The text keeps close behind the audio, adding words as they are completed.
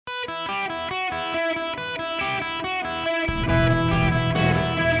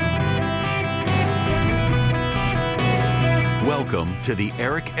Welcome to the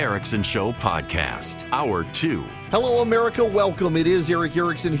Erickson Show podcast, Hour 2. Hello, America. Welcome. It is Erick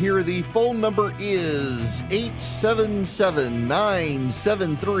Erickson here. The phone number is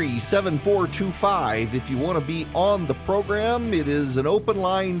 877-973-7425. If you want to be on the program, it is an open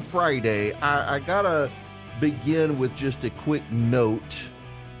line Friday. I got to begin with just a quick note.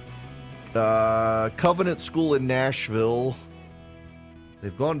 Covenant School in Nashville,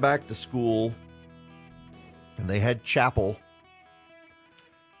 they've gone back to school, and they had chapel.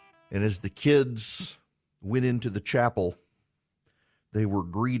 And as the kids went into the chapel, they were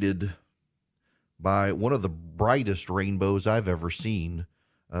greeted by one of the brightest rainbows I've ever seen.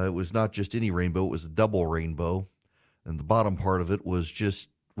 It was not just any rainbow, it was a double rainbow. And the bottom part of it was just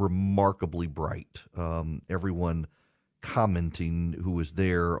remarkably bright. Everyone commenting who was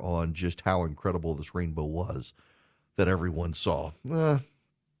there on just how incredible this rainbow was that everyone saw.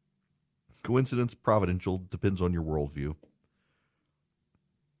 Coincidence, providential, depends on your worldview.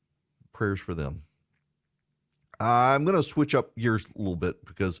 Prayers for them. I'm going to switch up gears a little bit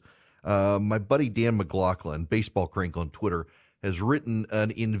because my buddy Dan McLaughlin, Baseball Crank on Twitter, has written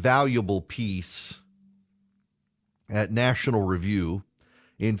an invaluable piece at National Review.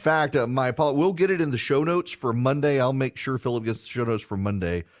 In fact, we'll get it in the show notes for Monday. I'll make sure Philip gets the show notes for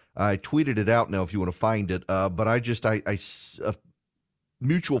Monday. I tweeted it out now if you want to find it. But a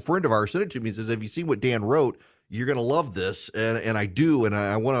mutual friend of ours sent it to me and says, have you seen what Dan wrote? You're going to love this. And I do. And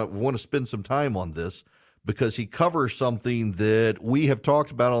I want to spend some time on this because he covers something that we have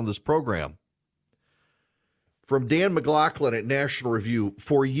talked about on this program. From Dan McLaughlin at National Review,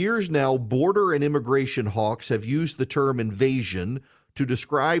 for years now, border and immigration hawks have used the term invasion to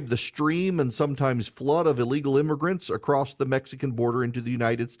describe the stream and sometimes flood of illegal immigrants across the Mexican border into the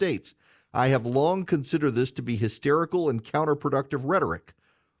United States. I have long considered this to be hysterical and counterproductive rhetoric.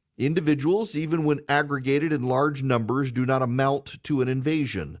 Individuals, even when aggregated in large numbers, do not amount to an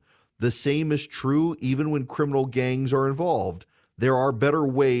invasion. The same is true even when criminal gangs are involved. There are better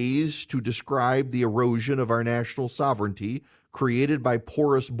ways to describe the erosion of our national sovereignty created by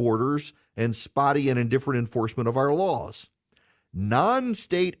porous borders and spotty and indifferent enforcement of our laws.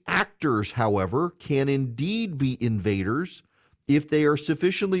 Non-state actors, however, can indeed be invaders if they are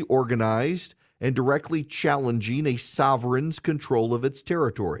sufficiently organized and directly challenging a sovereign's control of its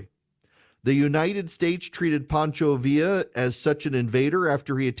territory. The United States treated Pancho Villa as such an invader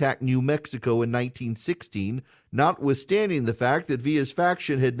after he attacked New Mexico in 1916, notwithstanding the fact that Villa's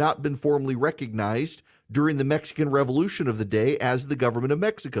faction had not been formally recognized during the Mexican Revolution of the day as the government of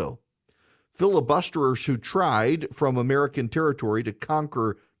Mexico. Filibusterers who tried from American territory to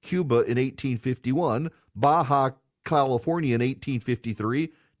conquer Cuba in 1851, Baja California in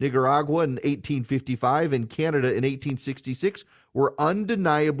 1853, Nicaragua in 1855, and Canada in 1866 were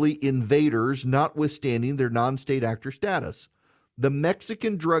undeniably invaders, notwithstanding their non-state actor status. The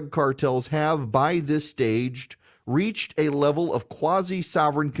Mexican drug cartels have, by this stage, reached a level of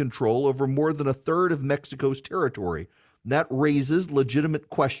quasi-sovereign control over more than a third of Mexico's territory. That raises legitimate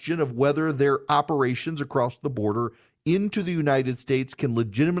question of whether their operations across the border into the United States can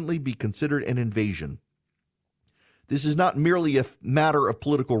legitimately be considered an invasion. This is not merely a matter of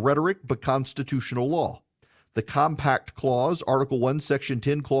political rhetoric, but constitutional law. The Compact Clause, Article 1, Section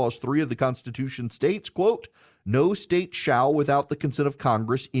 10, Clause 3 of the Constitution states, quote, "No state shall, without the consent of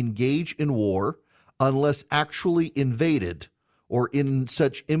Congress, engage in war unless actually invaded or in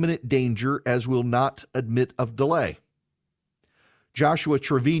such imminent danger as will not admit of delay." Joshua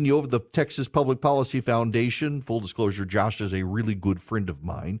Trevino of the Texas Public Policy Foundation, full disclosure, Josh is a really good friend of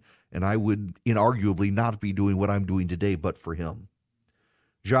mine, and I would inarguably not be doing what I'm doing today but for him.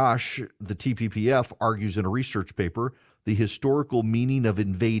 Josh, the TPPF, argues in a research paper, the historical meaning of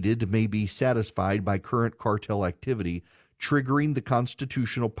invaded may be satisfied by current cartel activity, triggering the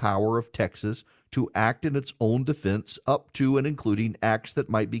constitutional power of Texas to act in its own defense up to and including acts that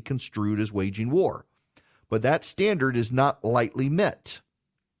might be construed as waging war. But that standard is not lightly met.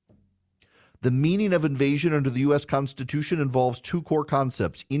 The meaning of invasion under the U.S. Constitution involves two core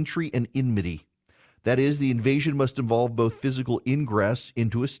concepts, entry and enmity. That is, the invasion must involve both physical ingress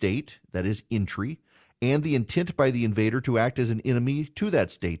into a state, that is, entry, and the intent by the invader to act as an enemy to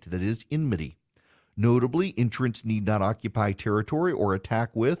that state, that is, enmity. Notably, entrants need not occupy territory or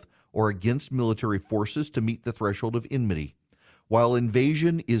attack with or against military forces to meet the threshold of enmity. While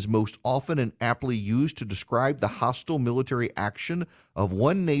invasion is most often and aptly used to describe the hostile military action of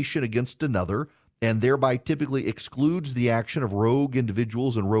one nation against another, and thereby typically excludes the action of rogue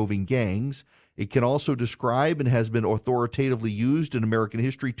individuals and roving gangs, it can also describe and has been authoritatively used in American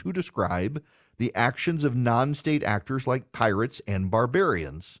history to describe the actions of non-state actors like pirates and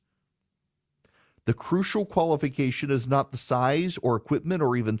barbarians. The crucial qualification is not the size or equipment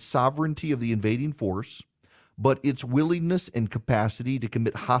or even sovereignty of the invading force, but its willingness and capacity to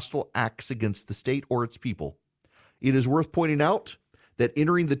commit hostile acts against the state or its people. It is worth pointing out that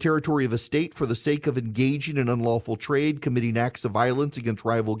entering the territory of a state for the sake of engaging in unlawful trade, committing acts of violence against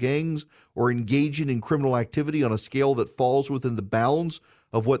rival gangs, or engaging in criminal activity on a scale that falls within the bounds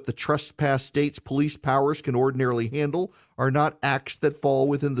of what the trespass state's police powers can ordinarily handle are not acts that fall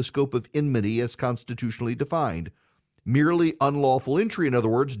within the scope of enmity as constitutionally defined. Merely unlawful entry, in other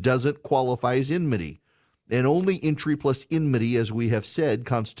words, doesn't qualify as enmity, and only entry plus enmity, as we have said,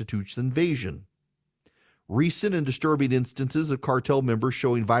 constitutes invasion. Recent and disturbing instances of cartel members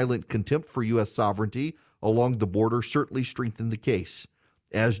showing violent contempt for U.S. sovereignty along the border certainly strengthen the case,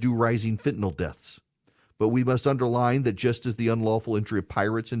 as do rising fentanyl deaths. But we must underline that just as the unlawful entry of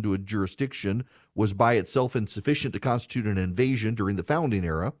pirates into a jurisdiction was by itself insufficient to constitute an invasion during the founding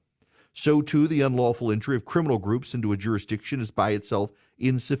era, so too the unlawful entry of criminal groups into a jurisdiction is by itself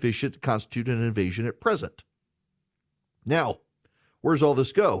insufficient to constitute an invasion at present. Now, where does all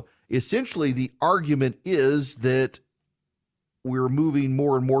this go? Essentially, the argument is that we're moving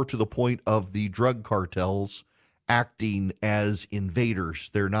more and more to the point of the drug cartels acting as invaders.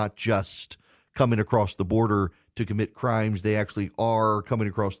 They're not just coming across the border to commit crimes. They actually are coming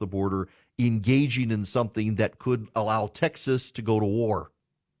across the border, engaging in something that could allow Texas to go to war.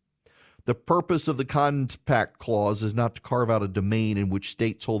 The purpose of the Compact Clause is not to carve out a domain in which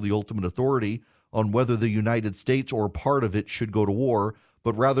states hold the ultimate authority on whether the United States or a part of it should go to war,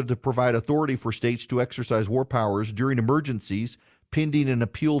 but rather to provide authority for states to exercise war powers during emergencies, pending an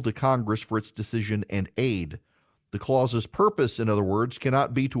appeal to Congress for its decision and aid. The clause's purpose, in other words,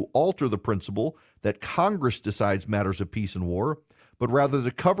 cannot be to alter the principle that Congress decides matters of peace and war, but rather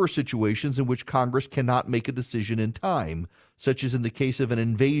to cover situations in which Congress cannot make a decision in time, such as in the case of an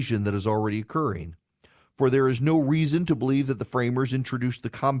invasion that is already occurring. For there is no reason to believe that the framers introduced the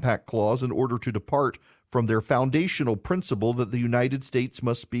Compact Clause in order to depart from their foundational principle that the United States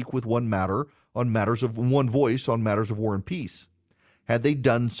must speak with one voice on matters of war and peace. Had they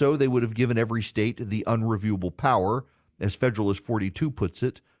done so, they would have given every state the unreviewable power, as Federalist 42 puts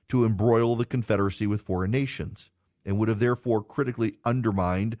it, to embroil the Confederacy with foreign nations, and would have therefore critically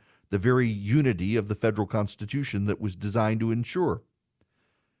undermined the very unity of the federal Constitution that was designed to ensure.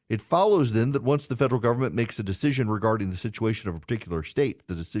 It follows, then, that once the federal government makes a decision regarding the situation of a particular state,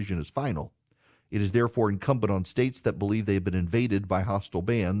 the decision is final. It is therefore incumbent on states that believe they have been invaded by hostile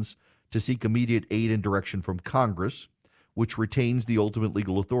bands to seek immediate aid and direction from Congress, which retains the ultimate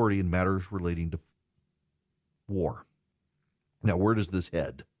legal authority in matters relating to war. Now, where does this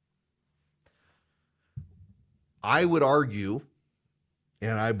head? I would argue,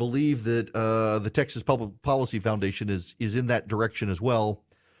 and I believe that the Texas Public Policy Foundation is in that direction as well,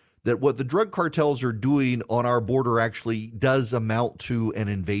 that what the drug cartels are doing on our border actually does amount to an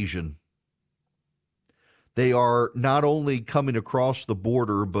invasion. They are not only coming across the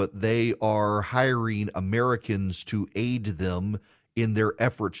border, but they are hiring Americans to aid them in their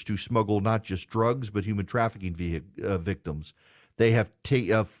efforts to smuggle not just drugs, but human trafficking victims. They have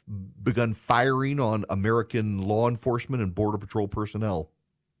begun firing on American law enforcement and Border Patrol personnel.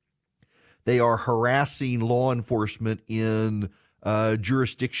 They are harassing law enforcement in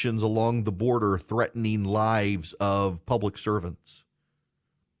jurisdictions along the border, threatening lives of public servants.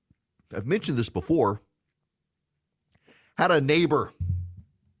 I've mentioned this before. Had a neighbor.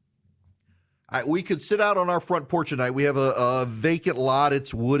 We could sit out on our front porch at night. We have a vacant lot.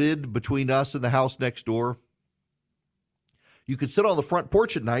 It's wooded between us and the house next door. You could sit on the front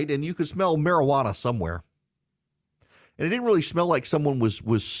porch at night and you could smell marijuana somewhere. And it didn't really smell like someone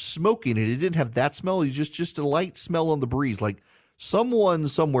was smoking it. It didn't have that smell. It was just a light smell on the breeze, like someone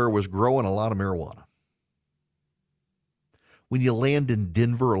somewhere was growing a lot of marijuana. When you land in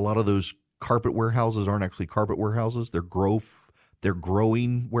Denver, a lot of those carpet warehouses aren't actually carpet warehouses. They're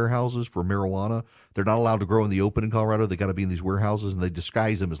growing warehouses for marijuana. They're not allowed to grow in the open in Colorado. They got to be in these warehouses, and they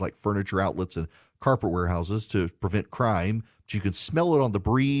disguise them as like furniture outlets and carpet warehouses to prevent crime. But you can smell it on the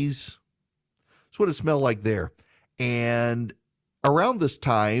breeze. That's what it smelled like there. And around this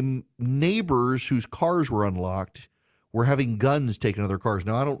time, neighbors whose cars were unlocked were having guns taken out of their cars.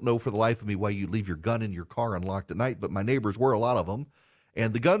 Now, I don't know for the life of me why you leave your gun in your car unlocked at night, but my neighbors were, a lot of them,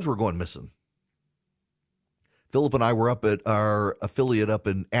 and the guns were going missing. Philip and I were up at our affiliate up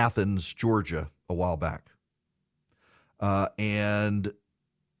in Athens, Georgia, a while back. And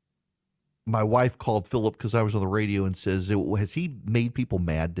my wife called Philip because I was on the radio and says, has he made people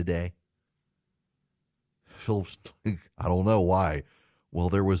mad today? Philip's like, I don't know why. Well,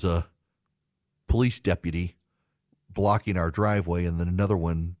 there was a police deputy blocking our driveway and then another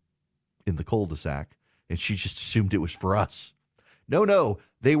one in the cul-de-sac, and she just assumed it was for us. No,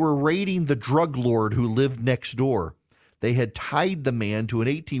 they were raiding the drug lord who lived next door. They had tied the man to an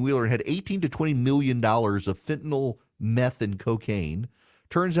 18-wheeler and had $18 to $20 million of fentanyl, meth, and cocaine.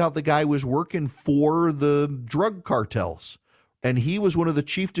 Turns out the guy was working for the drug cartels, and he was one of the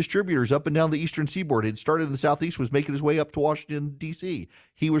chief distributors up and down the eastern seaboard. He'd started in the southeast, was making his way up to Washington, D.C.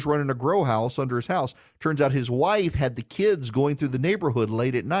 He was running a grow house under his house. Turns out his wife had the kids going through the neighborhood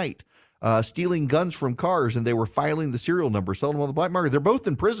late at night, stealing guns from cars, and they were filing the serial number, selling them on the black market. They're both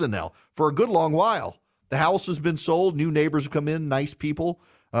in prison now for a good long while. The house has been sold. New neighbors have come in, nice people.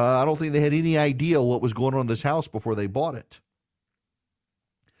 I don't think they had any idea what was going on in this house before they bought it.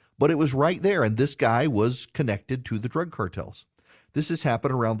 But it was right there, and this guy was connected to the drug cartels. This has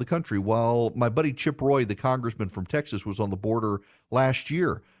happened around the country. While my buddy Chip Roy, the congressman from Texas, was on the border last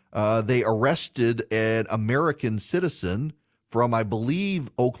year, they arrested an American citizen from, I believe,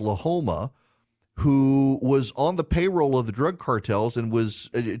 Oklahoma, who was on the payroll of the drug cartels and was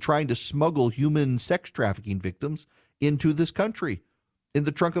trying to smuggle human sex trafficking victims into this country in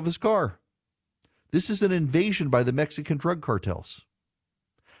the trunk of his car. This is an invasion by the Mexican drug cartels.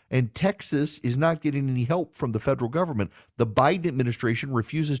 And Texas is not getting any help from the federal government. The Biden administration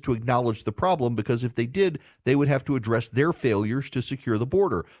refuses to acknowledge the problem because if they did, they would have to address their failures to secure the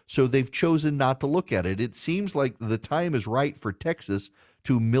border. So they've chosen not to look at it. It seems like the time is right for Texas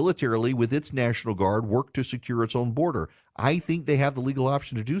to militarily, with its National Guard, work to secure its own border. I think they have the legal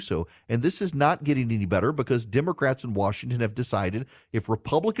option to do so. And this is not getting any better because Democrats in Washington have decided if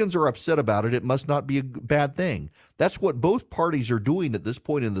Republicans are upset about it, it must not be a bad thing. That's what both parties are doing at this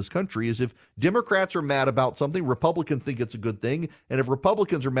point in this country, is if Democrats are mad about something, Republicans think it's a good thing. And if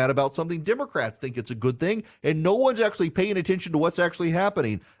Republicans are mad about something, Democrats think it's a good thing. And no one's actually paying attention to what's actually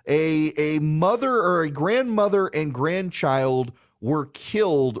happening. A mother or a grandmother and grandchild were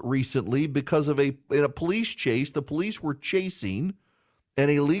killed recently because of in a police chase. The police were chasing an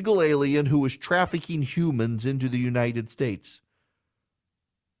illegal alien who was trafficking humans into the United States.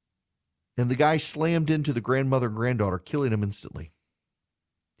 And the guy slammed into the grandmother and granddaughter, killing him instantly.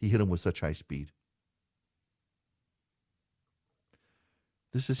 He hit him with such high speed.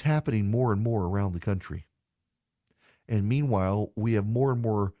 This is happening more and more around the country. And meanwhile, we have more and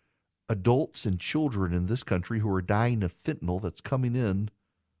more adults and children in this country who are dying of fentanyl that's coming in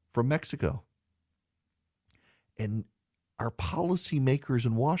from Mexico. And our policymakers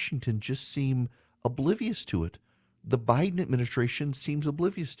in Washington just seem oblivious to it. The Biden administration seems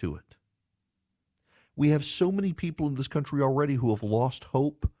oblivious to it. We have so many people in this country already who have lost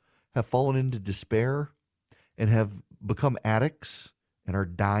hope, have fallen into despair, and have become addicts and are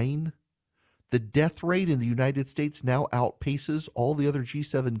dying. The death rate in the United States now outpaces all the other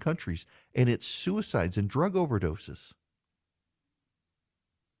G7 countries, and it's suicides and drug overdoses.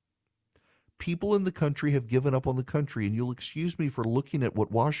 People in the country have given up on the country, and you'll excuse me for looking at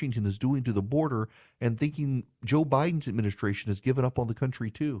what Washington is doing to the border and thinking Joe Biden's administration has given up on the country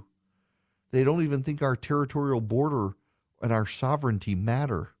too. They don't even think our territorial border and our sovereignty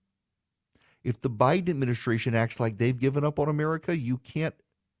matter. If the Biden administration acts like they've given up on America, you can't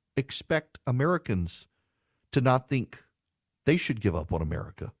expect Americans to not think they should give up on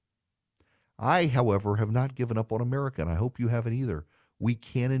America. I, however, have not given up on America, and I hope you haven't either. We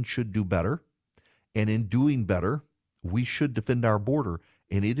can and should do better, and in doing better, we should defend our border,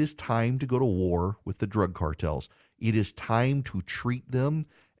 and it is time to go to war with the drug cartels. It is time to treat them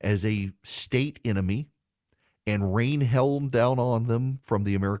as a state enemy and rain hell down on them from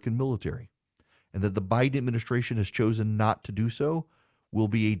the American military. And that the Biden administration has chosen not to do so will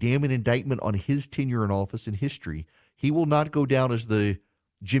be a damning indictment on his tenure in office in history. He will not go down as the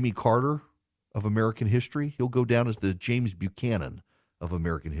Jimmy Carter of American history. He'll go down as the James Buchanan of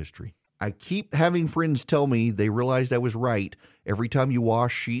American history. I keep having friends tell me they realized I was right. Every time you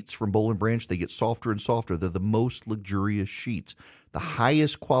wash sheets from Boll & Branch, they get softer and softer. They're the most luxurious sheets. The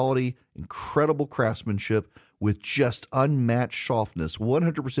highest quality, incredible craftsmanship with just unmatched softness.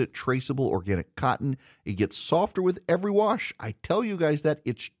 100% traceable organic cotton. It gets softer with every wash. I tell you guys that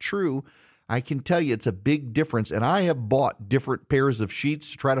it's true. I can tell you it's a big difference. And I have bought different pairs of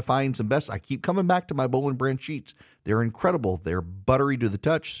sheets to try to find some best. I keep coming back to my Boll & Branch sheets. They're incredible. They're buttery to the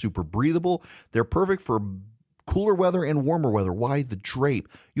touch, super breathable. They're perfect for cooler weather and warmer weather. Why? The drape.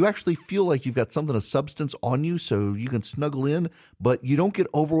 You actually feel like you've got something of substance on you so you can snuggle in, but you don't get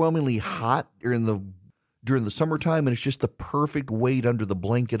overwhelmingly hot or in the during the summertime, and it's just the perfect weight under the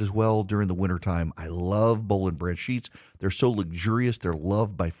blanket as well during the wintertime. I love Boll & Branch sheets. They're so luxurious. They're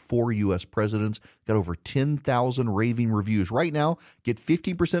loved by 4 U.S. presidents. Got over 10,000 raving reviews. Right now, get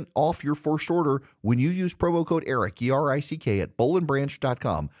 15% off your first order when you use promo code Erick, E-R-I-C-K, at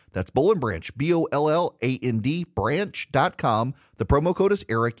bollandbranch.com. That's Boll & Branch, B-O-L-L-A-N-D, branch.com. The promo code is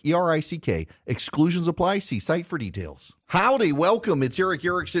Erick, E-R-I-C-K. Exclusions apply. See site for details. Howdy, welcome. It's Erick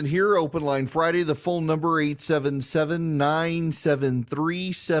Erickson here. Open Line Friday. The phone number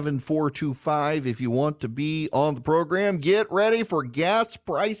 877-973-7425. If you want to be on the program, get ready for gas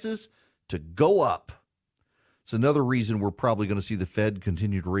prices to go up. It's another reason we're probably going to see the Fed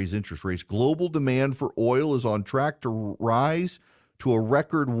continue to raise interest rates. Global demand for oil is on track to rise to a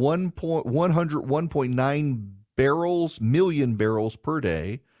record 101.9 million barrels per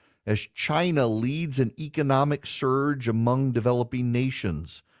day, as China leads an economic surge among developing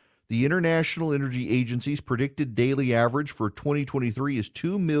nations. The International Energy Agency's predicted daily average for 2023 is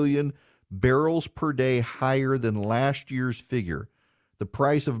 2 million barrels per day higher than last year's figure. The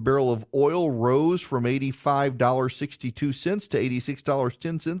price of a barrel of oil rose from $85.62 to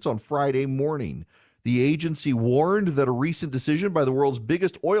 $86.10 on Friday morning. The agency warned that a recent decision by the world's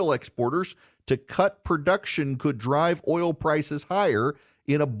biggest oil exporters to cut production could drive oil prices higher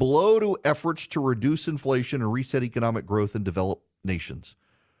in a blow to efforts to reduce inflation and reset economic growth in developed nations.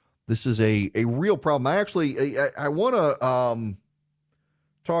 This is a real problem. I want to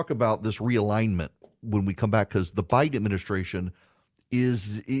talk about this realignment when we come back, because the Biden administration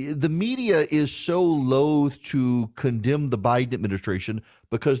the media is so loath to condemn the Biden administration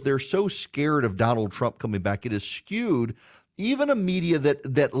because they're so scared of Donald Trump coming back. It is skewed. Even a media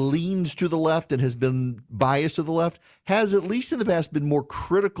that leans to the left and has been biased to the left has, at least in the past, been more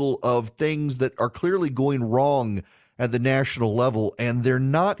critical of things that are clearly going wrong at the national level. And they're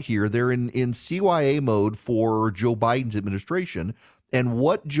not here. They're in CYA mode for Joe Biden's administration. And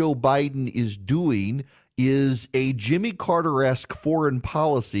what Joe Biden is doing is a Jimmy Carter-esque foreign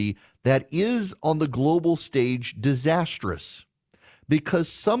policy that is, on the global stage, disastrous. Because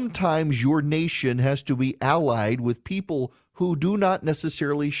sometimes your nation has to be allied with people who do not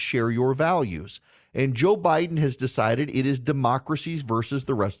necessarily share your values. And Joe Biden has decided it is democracies versus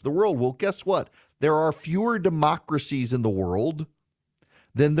the rest of the world. Well, guess what? There are fewer democracies in the world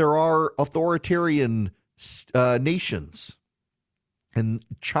than there are authoritarian nations. And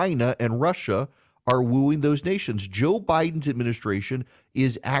China and Russia are wooing those nations. Joe Biden's administration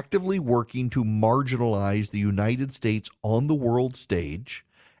is actively working to marginalize the United States on the world stage,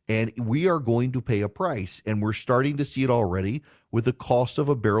 and we are going to pay a price. And we're starting to see it already with the cost of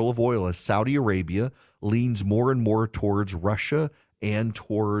a barrel of oil as Saudi Arabia leans more and more towards Russia and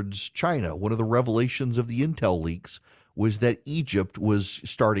towards China. One of the revelations of the intel leaks was that Egypt was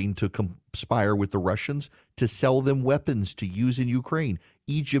starting to conspire with the Russians to sell them weapons to use in Ukraine.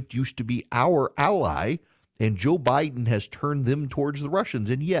 Egypt used to be our ally, and Joe Biden has turned them towards the Russians.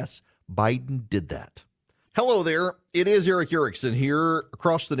 And yes, Biden did that. Hello there. It is Erick Erickson here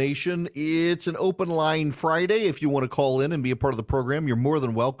across the nation. It's an open line Friday. If you want to call in and be a part of the program, you're more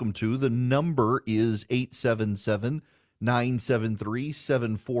than welcome to. The number is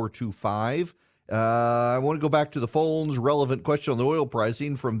 877-973-7425. I want to go back to the phones. Relevant question on the oil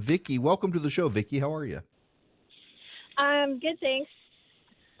pricing from Vicky. Welcome to the show, Vicky. How are you? Good, thanks.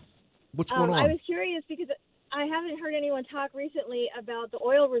 What's going on? I was curious because I haven't heard anyone talk recently about the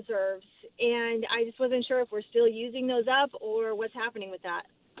oil reserves, and I just wasn't sure if we're still using those up or what's happening with that.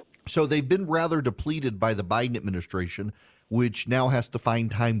 So they've been rather depleted by the Biden administration, which now has to find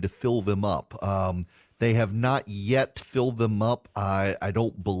time to fill them up. They have not yet filled them up, I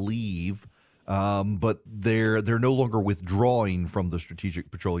don't believe. But they're no longer withdrawing from the Strategic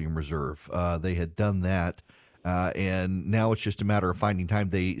Petroleum Reserve. They had done that, and now it's just a matter of finding time.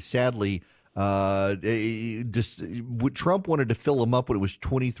 They sadly Trump wanted to fill them up when it was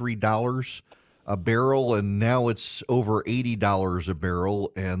 $23 a barrel, and now it's over $80 a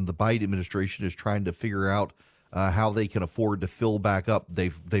barrel. And the Biden administration is trying to figure out how they can afford to fill back up.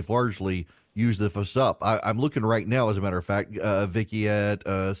 They've largely used this up. I'm looking right now, as a matter of fact, Vicky, at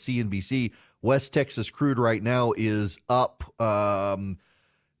CNBC. West Texas crude right now is up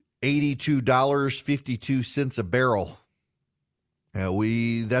 $82.52 a barrel.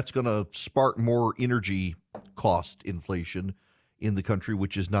 That's going to spark more energy cost inflation in the country,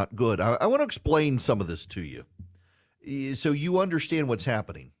 which is not good. I want to explain some of this to you so you understand what's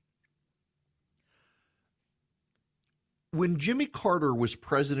happening. When Jimmy Carter was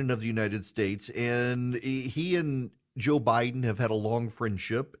president of the United States, and he and Joe Biden have had a long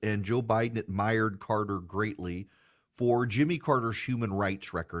friendship, and Joe Biden admired Carter greatly for Jimmy Carter's human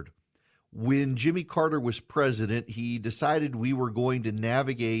rights record. When Jimmy Carter was president, he decided we were going to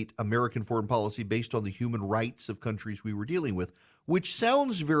navigate American foreign policy based on the human rights of countries we were dealing with, which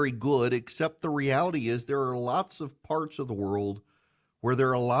sounds very good, except the reality is there are lots of parts of the world where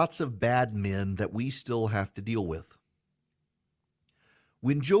there are lots of bad men that we still have to deal with.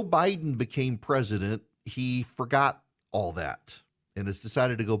 When Joe Biden became president, he forgot all that and has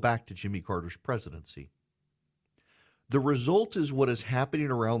decided to go back to Jimmy Carter's presidency. The result is what is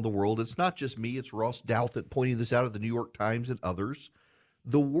happening around the world. It's not just me, it's Ross Douthat pointing this out at the New York Times and others.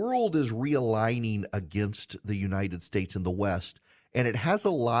 The world is realigning against the United States and the West, and it has a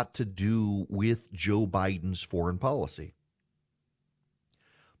lot to do with Joe Biden's foreign policy.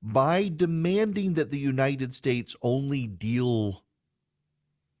 By demanding that the United States only deal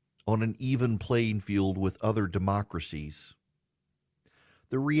on an even playing field with other democracies,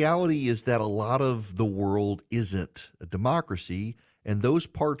 the reality is that a lot of the world isn't a democracy, and those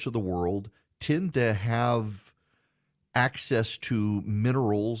parts of the world tend to have access to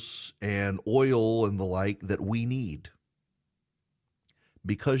minerals and oil and the like that we need.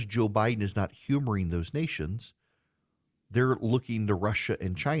 Because Joe Biden is not humoring those nations, they're looking to Russia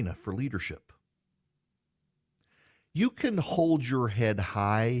and China for leadership. You can hold your head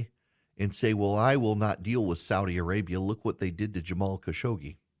high and say, well, I will not deal with Saudi Arabia. Look what they did to Jamal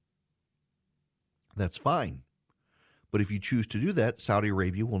Khashoggi. That's fine. But if you choose to do that, Saudi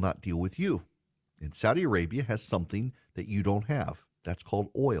Arabia will not deal with you. And Saudi Arabia has something that you don't have. That's called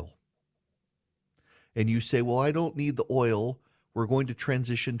oil. And you say, well, I don't need the oil. We're going to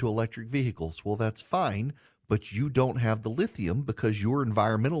transition to electric vehicles. Well, that's fine, but you don't have the lithium because your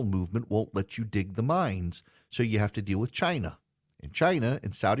environmental movement won't let you dig the mines. So you have to deal with China. And China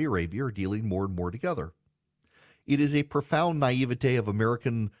and Saudi Arabia are dealing more and more together. It is a profound naivete of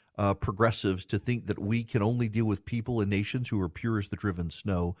American progressives to think that we can only deal with people and nations who are pure as the driven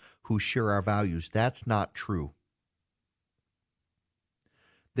snow, who share our values. That's not true.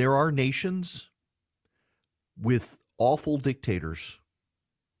 There are nations with awful dictators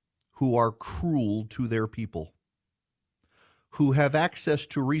who are cruel to their people, who have access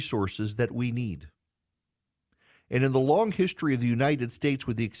to resources that we need. And in the long history of the United States,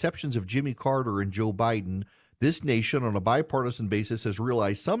 with the exceptions of Jimmy Carter and Joe Biden, this nation on a bipartisan basis has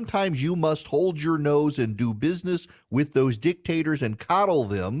realized sometimes you must hold your nose and do business with those dictators and coddle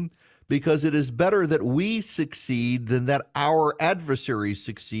them, because it is better that we succeed than that our adversaries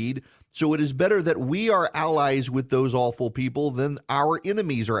succeed. So it is better that we are allies with those awful people than our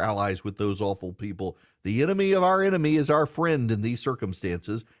enemies are allies with those awful people. The enemy of our enemy is our friend in these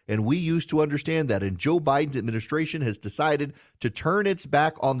circumstances, and we used to understand that. And Joe Biden's administration has decided to turn its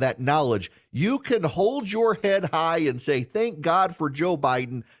back on that knowledge. You can hold your head high and say, thank God for Joe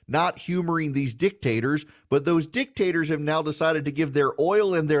Biden not humoring these dictators, but those dictators have now decided to give their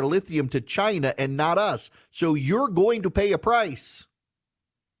oil and their lithium to China and not us. So you're going to pay a price.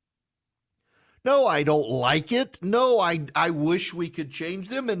 No, I don't like it. No, I wish we could change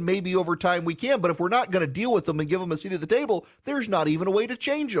them, and maybe over time we can. But if we're not going to deal with them and give them a seat at the table, there's not even a way to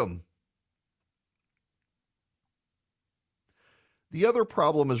change them. The other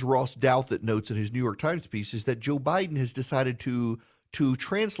problem, as Ross Douthat notes in his New York Times piece, is that Joe Biden has decided to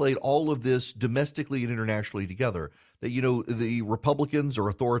translate all of this domestically and internationally together. That, you know, the Republicans are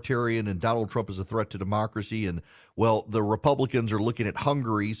authoritarian and Donald Trump is a threat to democracy. And, well, the Republicans are looking at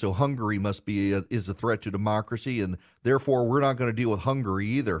Hungary, so Hungary must be is a threat to democracy, and therefore we're not going to deal with Hungary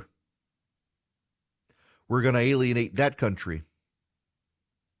either. We're going to alienate that country.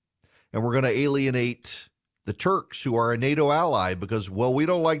 And we're going to alienate the Turks, who are a NATO ally, because, well, we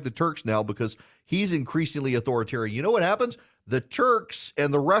don't like the Turks now because he's increasingly authoritarian. You know what happens? The Turks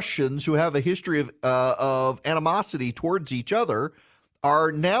and the Russians, who have a history of animosity towards each other,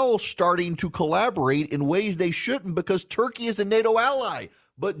 are now starting to collaborate in ways they shouldn't because Turkey is a NATO ally.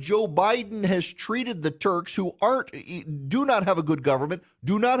 But Joe Biden has treated the Turks, who do not have a good government,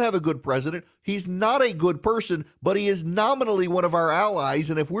 do not have a good president. He's not a good person, but he is nominally one of our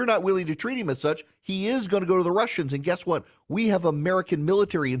allies. And if we're not willing to treat him as such, he is going to go to the Russians. And guess what? We have American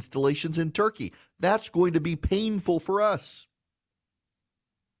military installations in Turkey. That's going to be painful for us.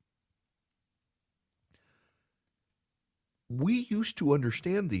 We used to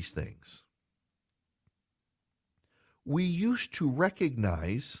understand these things. We used to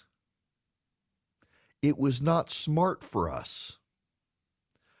recognize it was not smart for us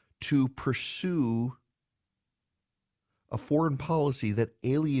to pursue a foreign policy that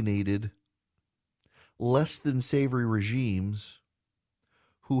alienated less than savory regimes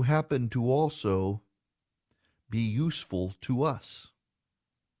who happen to also be useful to us.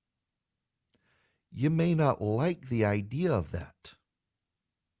 You may not like the idea of that,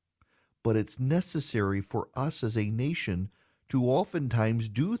 but it's necessary for us as a nation to oftentimes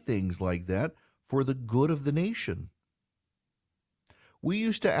do things like that for the good of the nation. We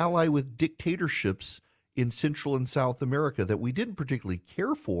used to ally with dictatorships in Central and South America that we didn't particularly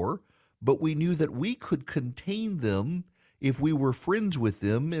care for, but we knew that we could contain them if we were friends with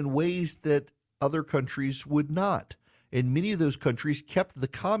them in ways that other countries would not. And many of those countries kept the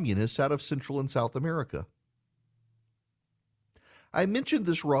communists out of Central and South America. I mentioned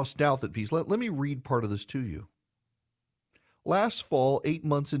this Ross Douthat piece. Let me read part of this to you. Last fall, 8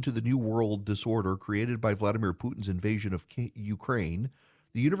 months into the New World disorder created by Vladimir Putin's invasion of Ukraine,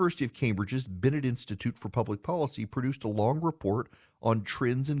 the University of Cambridge's Bennett Institute for Public Policy produced a long report on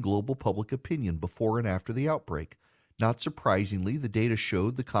trends in global public opinion before and after the outbreak. Not surprisingly, the data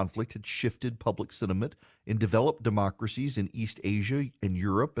showed the conflict had shifted public sentiment in developed democracies in East Asia and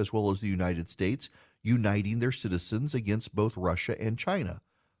Europe, as well as the United States, uniting their citizens against both Russia and China.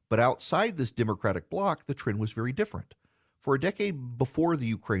 But outside this democratic bloc, the trend was very different. For a decade before the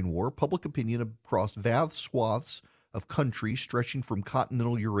Ukraine war, public opinion across vast swaths of countries stretching from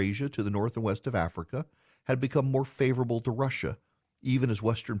continental Eurasia to the north and west of Africa had become more favorable to Russia, even as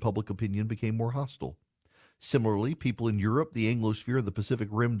Western public opinion became more hostile. Similarly, people in Europe, the Anglosphere, and the Pacific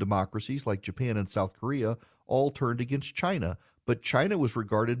Rim democracies like Japan and South Korea all turned against China, but China was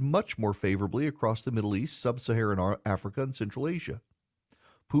regarded much more favorably across the Middle East, Sub-Saharan Africa, and Central Asia.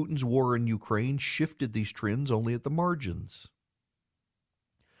 Putin's war in Ukraine shifted these trends only at the margins.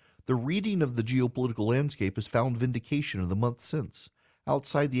 The reading of the geopolitical landscape has found vindication in the months since.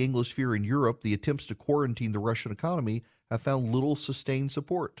 Outside the Anglosphere in Europe, the attempts to quarantine the Russian economy have found little sustained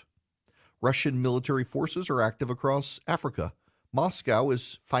support. Russian military forces are active across Africa. Moscow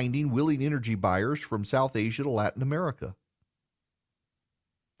is finding willing energy buyers from South Asia to Latin America.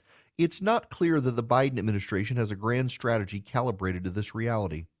 It's not clear that the Biden administration has a grand strategy calibrated to this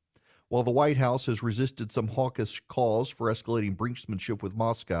reality. While the White House has resisted some hawkish calls for escalating brinksmanship with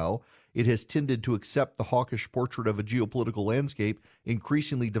Moscow, it has tended to accept the hawkish portrait of a geopolitical landscape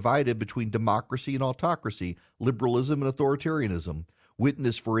increasingly divided between democracy and autocracy, liberalism and authoritarianism.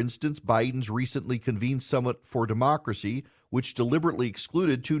 Witness, for instance, Biden's recently convened Summit for Democracy, which deliberately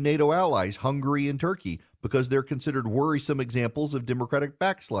excluded two NATO allies, Hungary and Turkey, because they're considered worrisome examples of democratic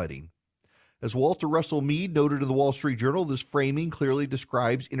backsliding. As Walter Russell Mead noted in the Wall Street Journal, this framing clearly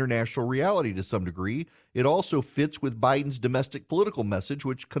describes international reality to some degree. It also fits with Biden's domestic political message,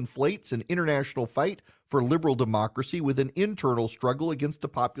 which conflates an international fight for liberal democracy with an internal struggle against a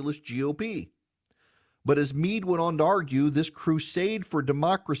populist GOP. But as Mead went on to argue, this crusade for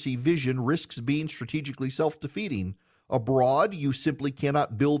democracy vision risks being strategically self-defeating. Abroad, you simply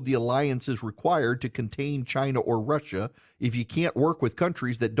cannot build the alliances required to contain China or Russia if you can't work with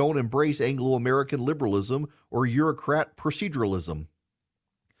countries that don't embrace Anglo-American liberalism or Eurocrat proceduralism.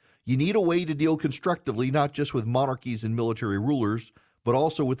 You need a way to deal constructively not just with monarchies and military rulers, but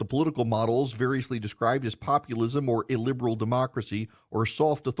also with the political models variously described as populism or illiberal democracy or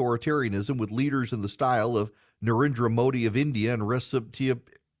soft authoritarianism with leaders in the style of Narendra Modi of India and Recep Tayyip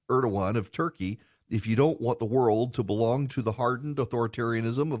Erdogan of Turkey, if you don't want the world to belong to the hardened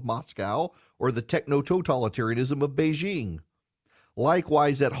authoritarianism of Moscow or the techno-totalitarianism of Beijing.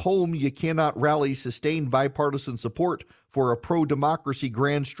 Likewise, at home, you cannot rally sustained bipartisan support for a pro-democracy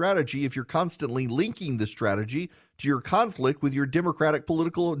grand strategy if you're constantly linking the strategy to your conflict with your domestic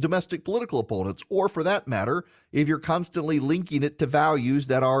political opponents, or for that matter, if you're constantly linking it to values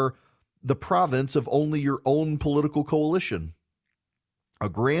that are the province of only your own political coalition. A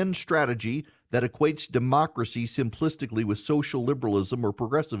grand strategy that equates democracy simplistically with social liberalism or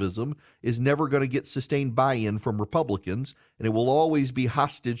progressivism is never going to get sustained buy-in from Republicans, and it will always be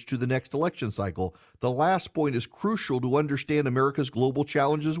hostage to the next election cycle. The last point is crucial to understand America's global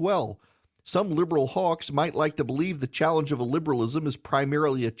challenge as well. Some liberal hawks might like to believe the challenge of a liberalism is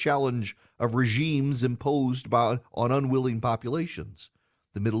primarily a challenge of regimes imposed on unwilling populations.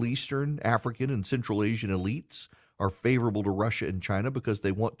 The Middle Eastern, African, and Central Asian elites are favorable to Russia and China because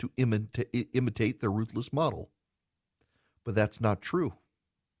they want to imitate their ruthless model. But that's not true.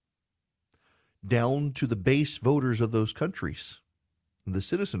 Down to the base voters of those countries, the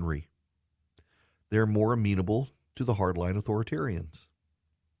citizenry, they're more amenable to the hardline authoritarians.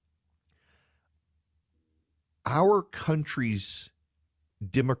 Our country's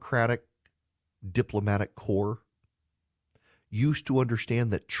democratic diplomatic corps used to understand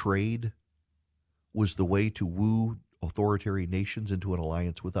that trade was the way to woo authoritarian nations into an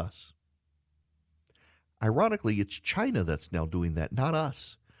alliance with us. Ironically, it's China that's now doing that, not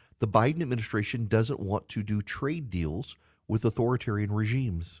us. The Biden administration doesn't want to do trade deals with authoritarian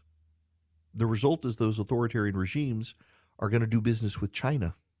regimes. The result is those authoritarian regimes are going to do business with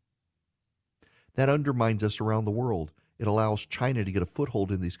China. That undermines us around the world. It allows China to get a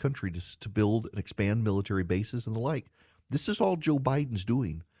foothold in these countries to build and expand military bases and the like. This is all Joe Biden's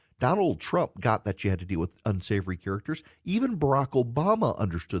doing. Donald Trump got that you had to deal with unsavory characters. Even Barack Obama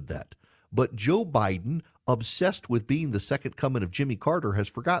understood that. But Joe Biden, obsessed with being the second coming of Jimmy Carter, has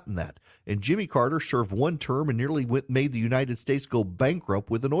forgotten that. And Jimmy Carter served one term and nearly made the United States go bankrupt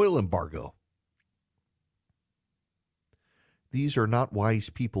with an oil embargo. These are not wise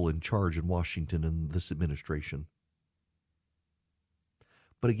people in charge in Washington in this administration.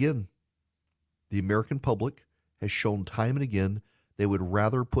 But again, the American public has shown time and again they would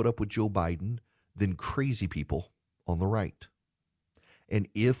rather put up with Joe Biden than crazy people on the right. And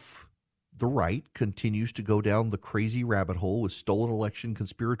if the right continues to go down the crazy rabbit hole with stolen election,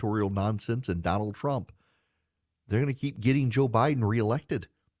 conspiratorial nonsense, and Donald Trump, they're going to keep getting Joe Biden reelected.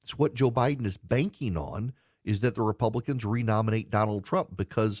 It's what Joe Biden is banking on, is that the Republicans renominate Donald Trump,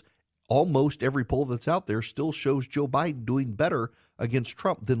 because almost every poll that's out there still shows Joe Biden doing better against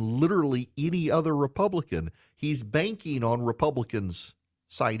Trump than literally any other Republican. He's banking on Republicans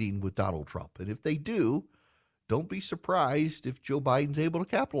siding with Donald Trump. And if they do, don't be surprised if Joe Biden's able to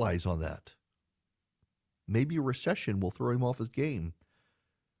capitalize on that. Maybe a recession will throw him off his game.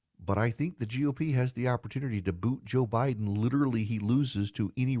 But I think the GOP has the opportunity to boot Joe Biden. Literally, he loses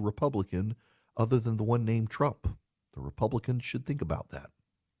to any Republican other than the one named Trump. The Republicans should think about that.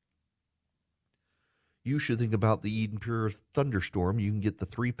 You should think about the Eden Pure Thunderstorm. You can get the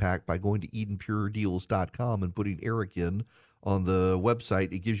 3-pack by going to EdenPureDeals.com and putting Erick in on the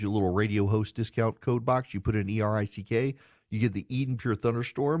website. It gives you a little radio host discount code box. You put in ERICK. You get the Eden Pure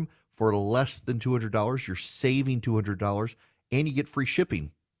Thunderstorm for less than $200. You're saving $200, and you get free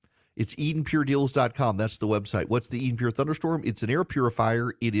shipping. It's EdenPureDeals.com. That's the website. What's the Eden Pure Thunderstorm? It's an air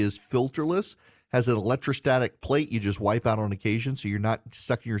purifier. It is filterless, has an electrostatic plate you just wipe out on occasion, so you're not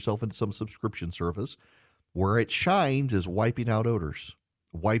sucking yourself into some subscription service. Where it shines is wiping out odors.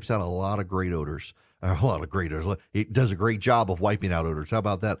 Wipes out a lot of great odors. It does a great job of wiping out odors. How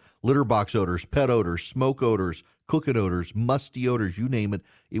about that? Litter box odors, pet odors, smoke odors, cooking odors, musty odors, you name it.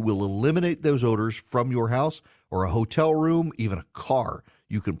 It will eliminate those odors from your house or a hotel room, even a car.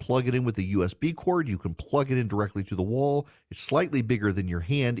 You can plug it in with a USB cord. You can plug it in directly to the wall. It's slightly bigger than your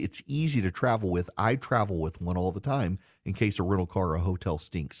hand. It's easy to travel with. I travel with one all the time in case a rental car or a hotel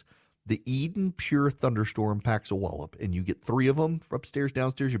stinks. The Eden Pure Thunderstorm packs a wallop, and you get 3 of them upstairs,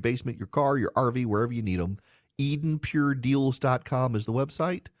 downstairs, your basement, your car, your RV, wherever you need them. EdenPureDeals.com is the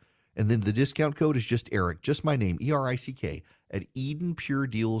website. And then the discount code is just Erick, just my name, ERICK, at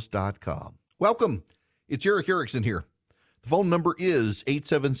EdenPureDeals.com. Welcome. It's Erick Erickson here. The phone number is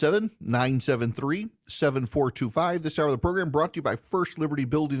 877-973-7425. This hour of the program brought to you by First Liberty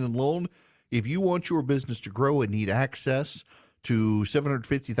Building and Loan. If you want your business to grow and need access to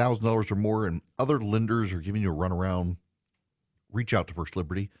 $750,000 or more and other lenders are giving you a runaround, reach out to First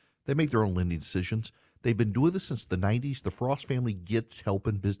Liberty. They make their own lending decisions. They've been doing this since the 90s. The Frost family gets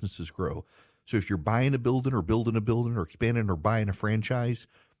helping businesses grow. So if you're buying a building or building a building or expanding or buying a franchise,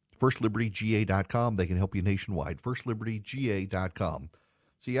 FirstLibertyGA.com. They can help you nationwide. FirstLibertyGA.com.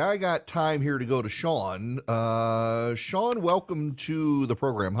 See, I got time here to go to Sean. Sean, welcome to the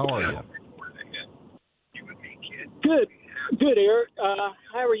program. How are you? Good, Erick.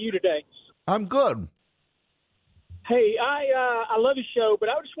 How are you today? I'm good. Hey, I love your show, but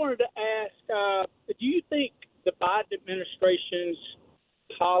I just wanted to ask, do you think the Biden administration's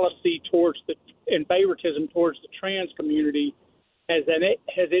policy and favoritism towards the trans community has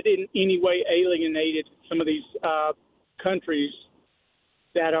it in any way alienated some of these countries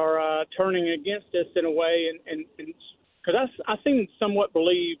that are turning against us in a way? And because I seem somewhat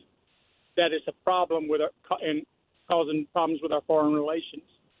believe that it's a problem with and causing problems with our foreign relations.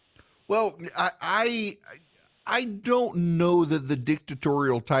 Well, I don't know that the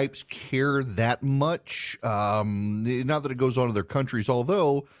dictatorial types care that much. Not that it goes on to their countries,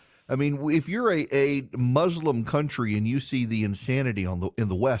 although, I mean, if you're a Muslim country and you see the insanity in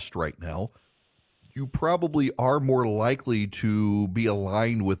the West right now, you probably are more likely to be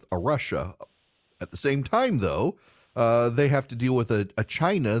aligned with a Russia. At the same time, though, they have to deal with a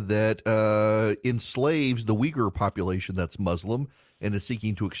China that enslaves the Uyghur population that's Muslim and is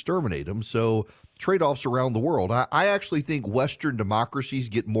seeking to exterminate them. So trade-offs around the world. I actually think Western democracies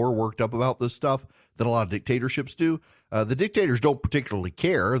get more worked up about this stuff than a lot of dictatorships do. The dictators don't particularly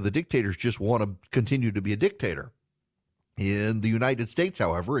care. The dictators just want to continue to be a dictator. In the United States,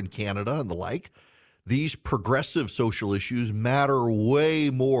 however, in Canada and the like, these progressive social issues matter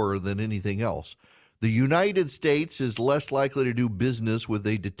way more than anything else. The United States is less likely to do business with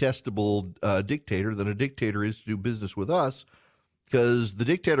a detestable dictator than a dictator is to do business with us, because the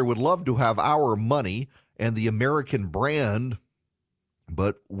dictator would love to have our money and the American brand,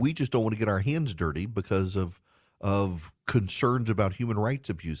 but we just don't want to get our hands dirty because of concerns about human rights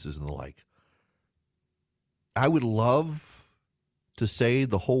abuses and the like. I would love to say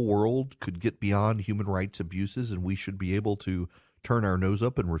the whole world could get beyond human rights abuses and we should be able to turn our nose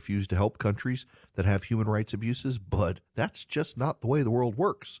up and refuse to help countries that have human rights abuses, but that's just not the way the world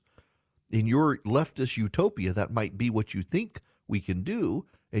works. In your leftist utopia, that might be what you think we can do,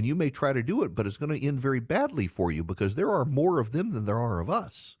 and you may try to do it, but it's going to end very badly for you because there are more of them than there are of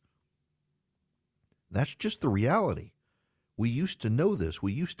us. That's just the reality. We used to know this.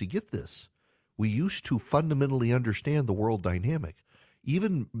 We used to get this. We used to fundamentally understand the world dynamic.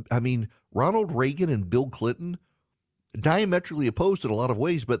 Ronald Reagan and Bill Clinton, diametrically opposed in a lot of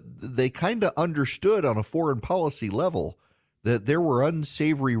ways, but they kind of understood on a foreign policy level that there were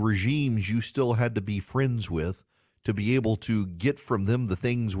unsavory regimes you still had to be friends with to be able to get from them the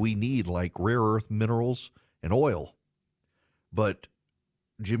things we need, like rare earth minerals and oil. But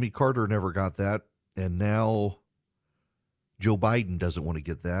Jimmy Carter never got that, and now Joe Biden doesn't want to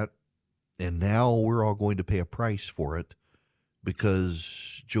get that, and now we're all going to pay a price for it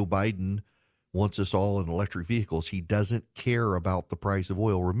because Joe Biden wants us all in electric vehicles. He doesn't care about the price of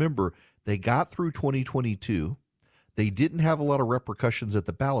oil. Remember, they got through 2022. They didn't have a lot of repercussions at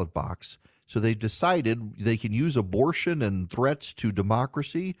the ballot box, so they decided they can use abortion and threats to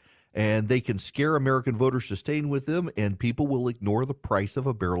democracy, and they can scare American voters to staying with them, and people will ignore the price of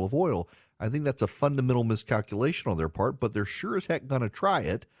a barrel of oil. I think that's a fundamental miscalculation on their part, but they're sure as heck going to try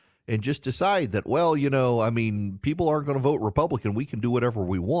it and just decide that, people aren't going to vote Republican. We can do whatever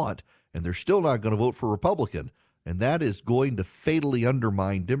we want, and they're still not going to vote for Republican. And that is going to fatally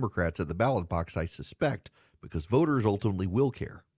undermine Democrats at the ballot box, I suspect, because voters ultimately will care.